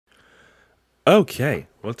Okay,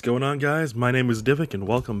 what's going on, guys? My name is Divik and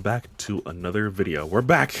welcome back to another video. We're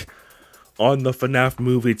back on the FNAF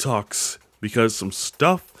movie talks because some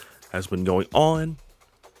stuff has been going on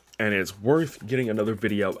and it's worth getting another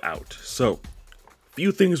video out. So,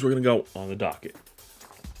 few things we're gonna go on the docket.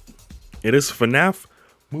 It is FNAF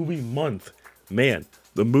movie month. Man,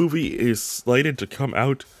 the movie is slated to come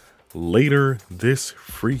out later this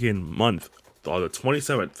freaking month, on the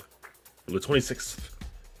 27th, or the 26th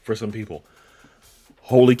for some people.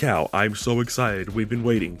 Holy cow, I'm so excited. We've been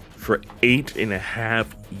waiting for 8.5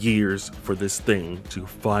 years for this thing to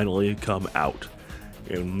finally come out.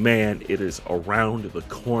 And man, it is around the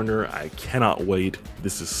corner. I cannot wait.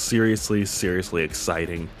 This is seriously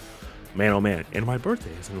exciting. Man, oh man. And my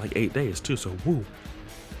birthday is in like 8 days too, so woo.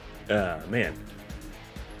 Man.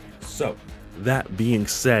 So, that being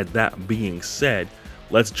said,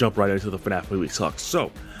 let's jump right into the FNAF movie talk.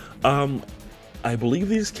 So, I believe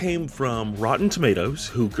these came from Rotten Tomatoes,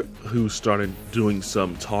 who started doing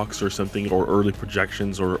some talks or something, or early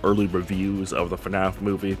projections or early reviews of the FNAF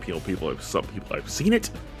movie. Some people have seen it.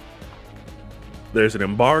 There's an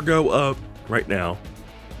embargo up right now,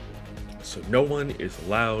 so no one is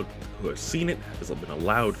allowed who has seen it is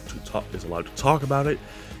allowed to talk about it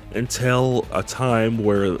until a time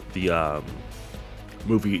where the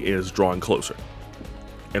movie is drawing closer.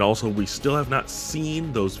 And also, we still have not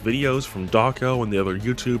seen those videos from Dawko and the other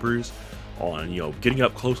YouTubers on, getting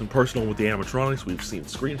up close and personal with the animatronics. We've seen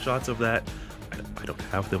screenshots of that. I don't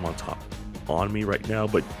have them on me right now,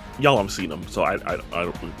 but y'all have seen them, so I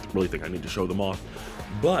don't really think I need to show them off.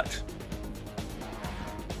 But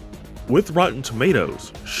with Rotten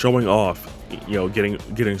Tomatoes showing off,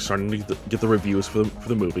 starting to get the reviews for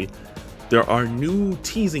the movie, there are new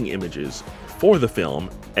teasing images for the film,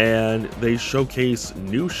 and they showcase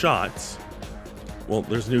new shots. Well,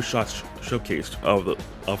 there's new shots showcased of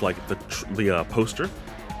the poster,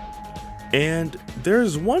 and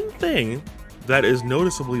there's one thing that is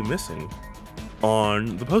noticeably missing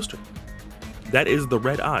on the poster. That is the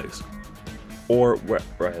red eyes, or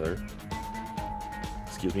rather,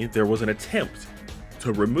 excuse me, there was an attempt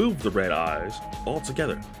to remove the red eyes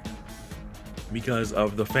altogether because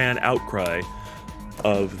of the fan outcry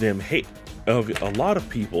of a lot of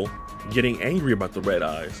people getting angry about the red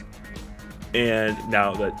eyes. And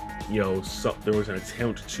now that there was an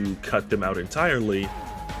attempt to cut them out entirely,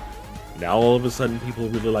 now all of a sudden people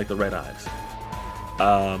really like the red eyes.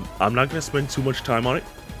 I'm not gonna spend too much time on it.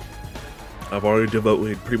 I've already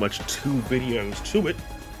devoted pretty much 2 videos to it.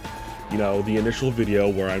 The initial video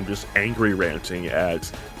where I'm just angry ranting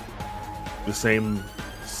at the same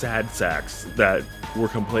sad sacks that were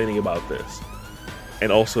complaining about this,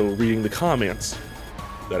 and also reading the comments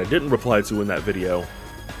that I didn't reply to in that video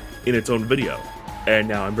in its own video, and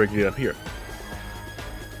now I'm bringing it up here.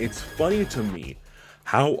 It's funny to me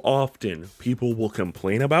how often people will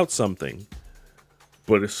complain about something,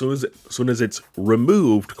 but as soon as it's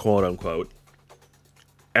removed, quote unquote,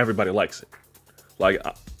 everybody likes it.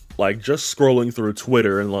 Like just scrolling through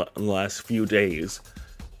Twitter in the last few days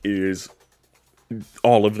is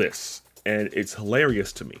all of this, and it's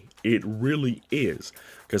hilarious to me. It really is,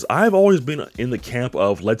 because I've always been in the camp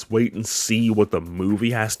of let's wait and see what the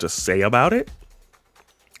movie has to say about it,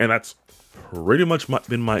 and that's pretty much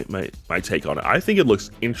been my take on it. I think it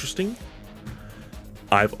looks interesting.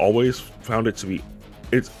 I've always found it to be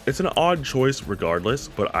it's an odd choice regardless,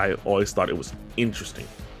 but I always thought it was interesting.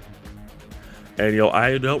 And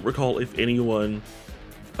I don't recall if anyone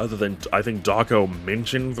other than, I think, Dawko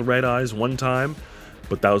mentioned the red eyes one time,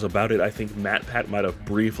 but that was about it. I think MatPat might have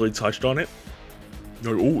briefly touched on it.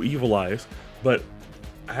 Oh, evil eyes. But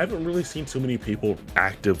I haven't really seen too many people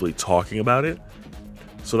actively talking about it.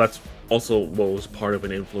 So that's also what was part of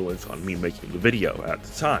an influence on me making the video at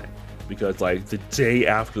the time. Because the day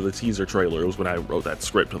after the teaser trailer was when I wrote that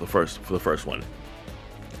script for the first one.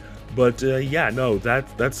 But yeah, no,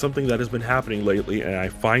 that's something that has been happening lately, and I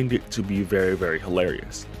find it to be very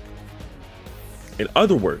hilarious. In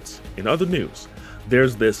other words, in other news,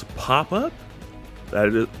 there's this pop-up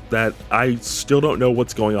that I still don't know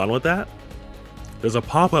what's going on with that. There's a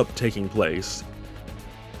pop-up taking place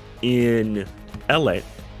in LA.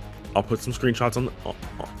 I'll put some screenshots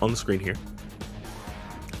on the screen here.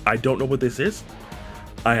 I don't know what this is.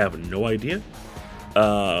 I have no idea.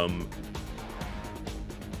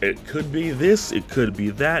 It could be this, it could be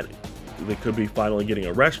that. They could be finally getting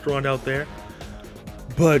a restaurant out there.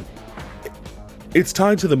 But it's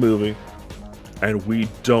tied to the movie, and we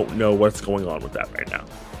don't know what's going on with that right now.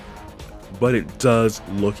 But it does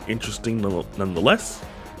look interesting nonetheless.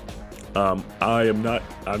 I'm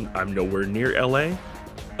nowhere near LA.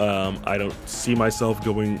 I don't see myself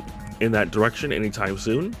going in that direction anytime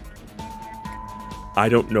soon. I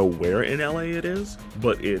don't know where in LA it is,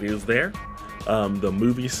 but it is there. The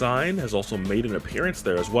movie sign has also made an appearance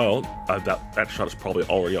there as well. That shot is probably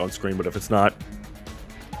already on screen, but if it's not,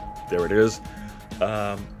 there it is.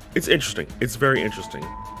 It's interesting. It's very interesting.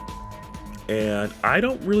 And I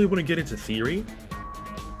don't really want to get into theory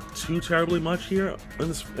too terribly much here in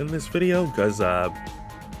this video, because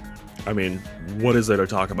I mean, what is there to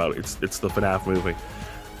talk about? It's the FNAF movie.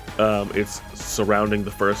 It's surrounding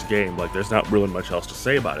the first game. Like, there's not really much else to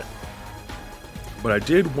say about it. But I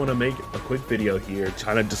did want to make a quick video here,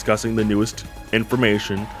 kind of discussing the newest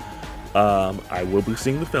information. I will be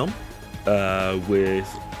seeing the film with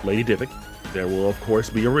Lady Divic. There will, of course,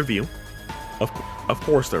 be a review. Of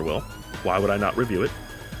course there will. Why would I not review it?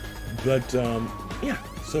 But, yeah.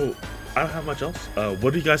 So, I don't have much else.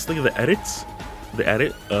 What do you guys think of the edits? The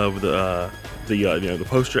edit of the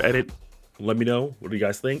poster edit? Let me know. What do you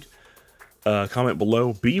guys think? Comment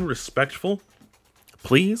below. Be respectful,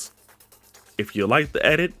 please. If you like the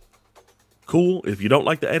edit, cool. If you don't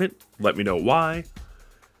like the edit, let me know why.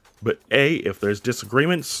 But if there's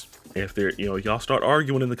disagreements, if y'all start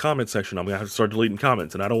arguing in the comment section, I'm gonna have to start deleting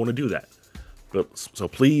comments, and I don't want to do that. But so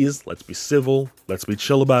please, let's be civil, let's be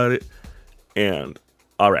chill about it. And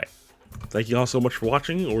all right, thank you all so much for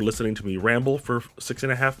watching or listening to me ramble for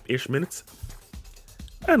 6.5-ish minutes.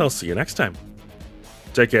 And I'll see you next time.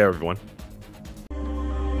 Take care, everyone.